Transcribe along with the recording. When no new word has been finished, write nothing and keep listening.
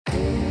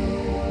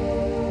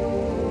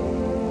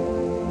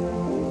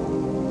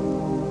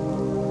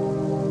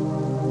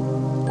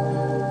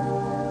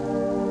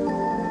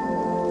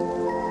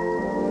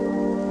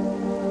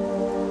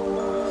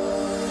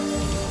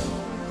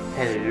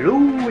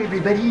Hello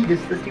everybody, this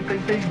is the Steve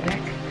Playing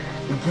back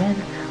again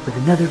with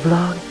another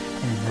vlog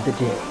and another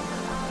day.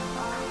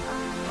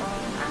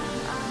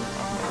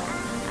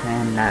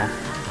 And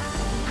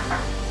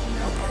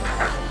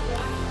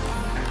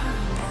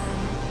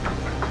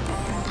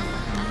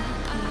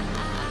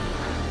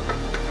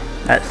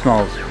that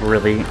smells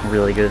really,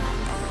 really good.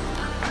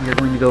 We're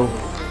going to go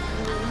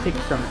pick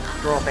some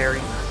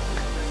strawberries.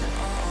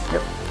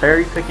 Yep,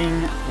 berry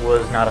picking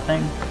was not a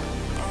thing.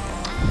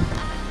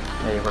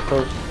 They were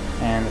close,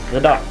 and this is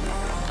a dog.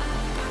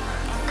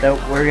 So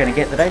we're gonna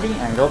get ready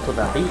and go to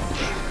the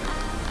beach.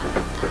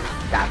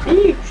 The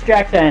beach,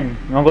 Jackson!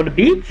 You wanna go to the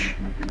beach?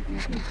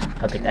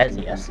 I'll take that as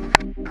a yes.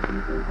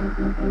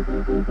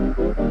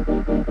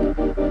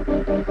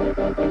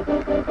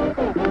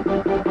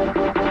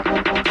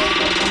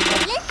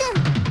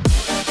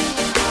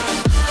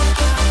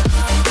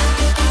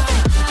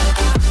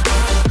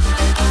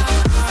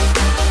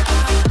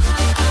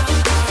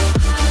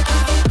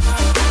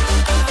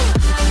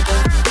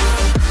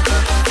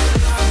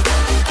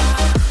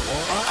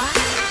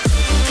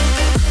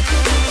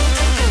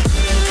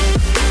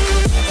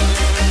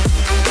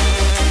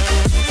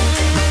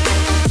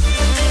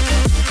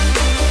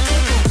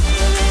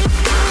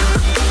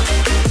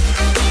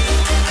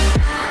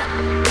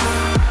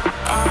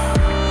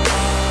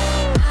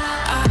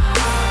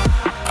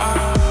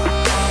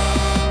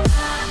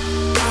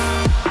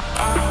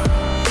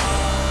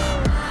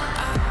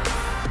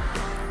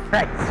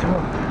 Right, so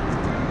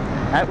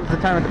that was the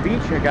time at the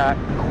beach. I got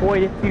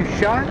quite a few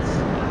shots.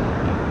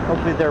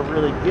 Hopefully they're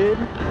really good.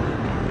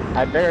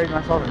 I buried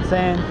myself in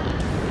sand.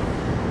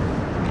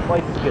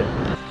 Life is good.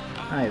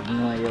 I have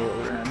no idea what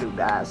we're gonna do,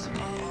 guys.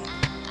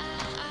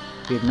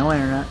 We have no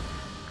internet,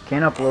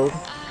 can't upload.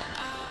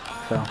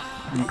 So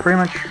I'm pretty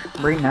much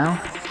right now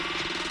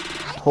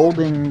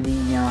holding the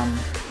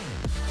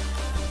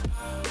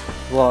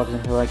vlogs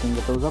until I can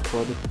get those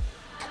uploaded.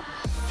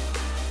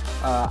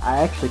 I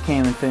actually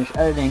came and finished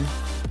editing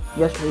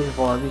yesterday's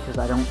vlog because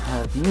I don't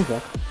have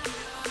music,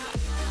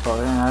 so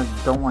I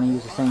don't want to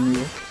use the same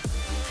music.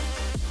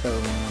 So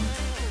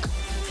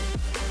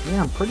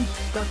yeah, I'm pretty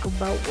stuck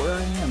about where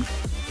I am.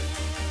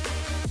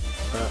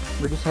 But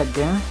we just had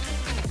dinner.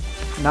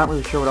 Not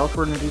really sure what else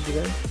we're gonna do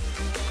today,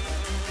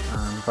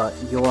 but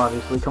you'll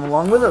obviously come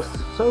along with us.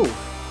 So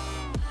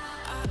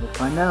we'll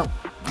find out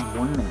in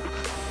 1 minute.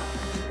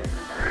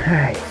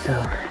 Alright,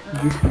 so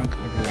just like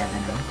every other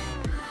night.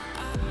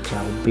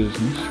 Our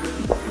business.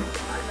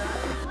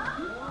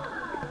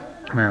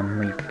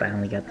 We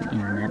finally got the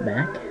internet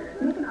back,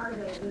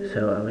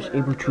 so I was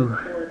able to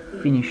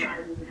finish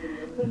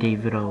the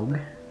vlog.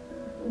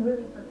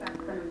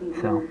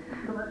 So,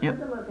 yep,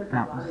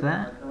 that was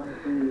that.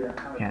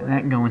 Got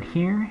that going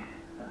here,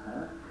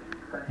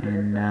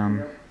 and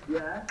now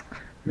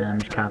I'm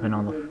just copying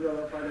all the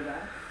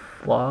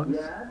vlogs,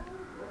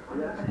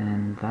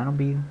 and that'll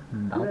be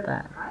about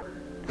that.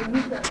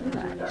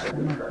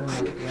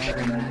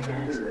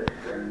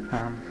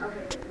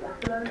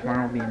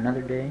 Tomorrow will be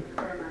another day,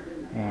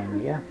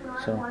 and yeah,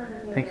 so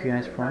thank you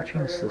guys for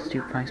watching. This is the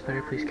Steve Playing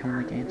Spider. Please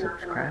comment, like, and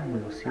subscribe. We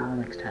will see you all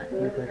next time.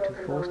 Live life to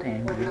the fullest,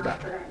 and goodbye.